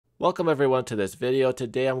Welcome everyone to this video.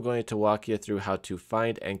 Today I'm going to walk you through how to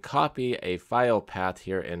find and copy a file path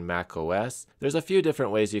here in macOS. There's a few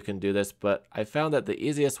different ways you can do this, but I found that the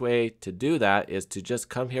easiest way to do that is to just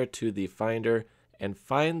come here to the Finder and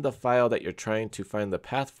find the file that you're trying to find the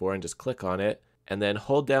path for and just click on it. And then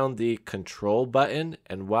hold down the Control button,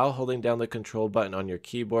 and while holding down the Control button on your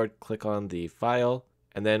keyboard, click on the file.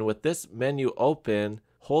 And then with this menu open,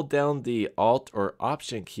 hold down the Alt or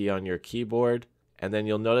Option key on your keyboard. And then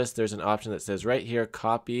you'll notice there's an option that says right here,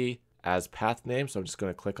 copy as path name. So I'm just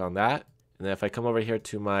going to click on that. And then if I come over here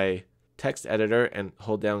to my text editor and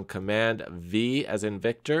hold down Command V as in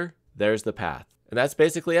Victor, there's the path. And that's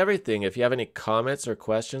basically everything. If you have any comments or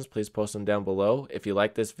questions, please post them down below. If you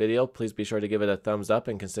like this video, please be sure to give it a thumbs up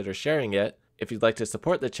and consider sharing it. If you'd like to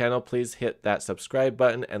support the channel, please hit that subscribe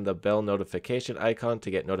button and the bell notification icon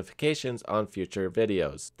to get notifications on future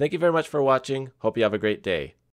videos. Thank you very much for watching. Hope you have a great day.